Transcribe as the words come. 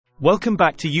Welcome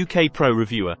back to UK Pro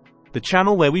Reviewer, the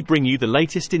channel where we bring you the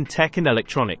latest in tech and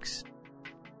electronics.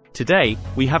 Today,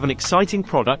 we have an exciting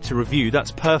product to review that's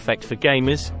perfect for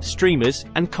gamers, streamers,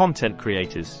 and content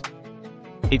creators.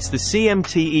 It's the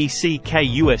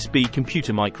CMTECK USB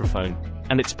Computer Microphone,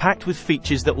 and it's packed with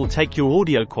features that will take your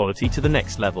audio quality to the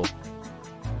next level.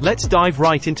 Let's dive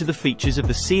right into the features of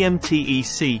the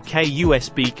CMTECK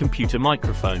USB Computer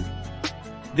Microphone.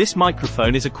 This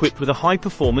microphone is equipped with a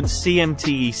high-performance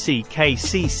CMTECK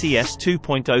CCS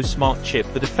 2.0 smart chip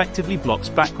that effectively blocks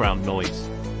background noise.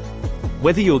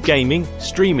 Whether you're gaming,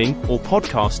 streaming, or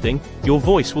podcasting, your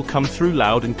voice will come through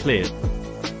loud and clear.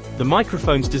 The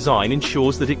microphone's design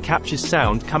ensures that it captures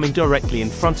sound coming directly in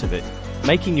front of it,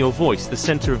 making your voice the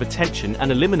center of attention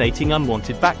and eliminating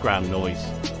unwanted background noise.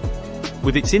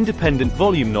 With its independent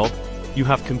volume knob, you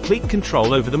have complete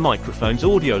control over the microphone's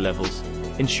audio levels,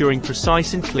 ensuring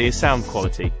precise and clear sound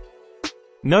quality.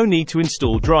 No need to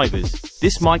install drivers.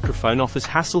 This microphone offers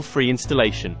hassle-free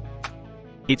installation.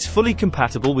 It's fully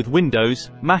compatible with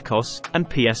Windows, macOS, and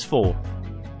PS4.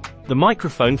 The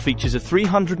microphone features a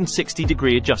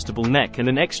 360-degree adjustable neck and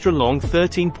an extra-long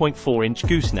 13.4-inch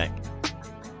gooseneck,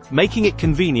 making it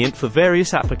convenient for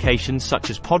various applications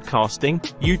such as podcasting,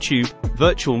 YouTube,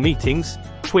 virtual meetings,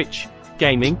 Twitch,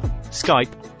 gaming,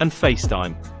 Skype, and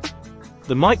FaceTime.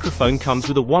 The microphone comes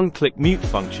with a one-click mute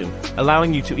function,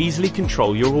 allowing you to easily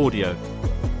control your audio.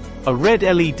 A red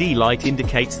LED light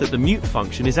indicates that the mute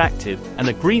function is active, and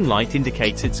a green light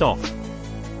indicates it's off.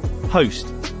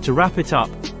 To wrap it up,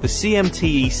 the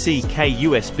CMTECK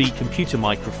USB Computer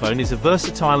Microphone is a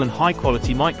versatile and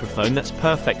high-quality microphone that's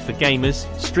perfect for gamers,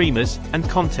 streamers, and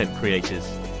content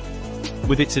creators.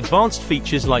 With its advanced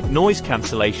features like noise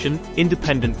cancellation,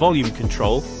 independent volume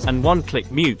control, and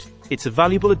one-click mute, it's a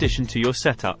valuable addition to your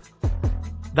setup.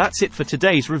 That's it for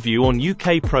today's review on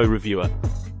UK Pro Reviewer.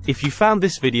 If you found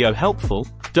this video helpful,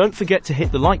 don't forget to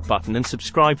hit the like button and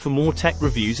subscribe for more tech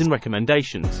reviews and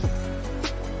recommendations.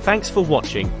 Thanks for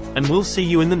watching, and we'll see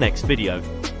you in the next video.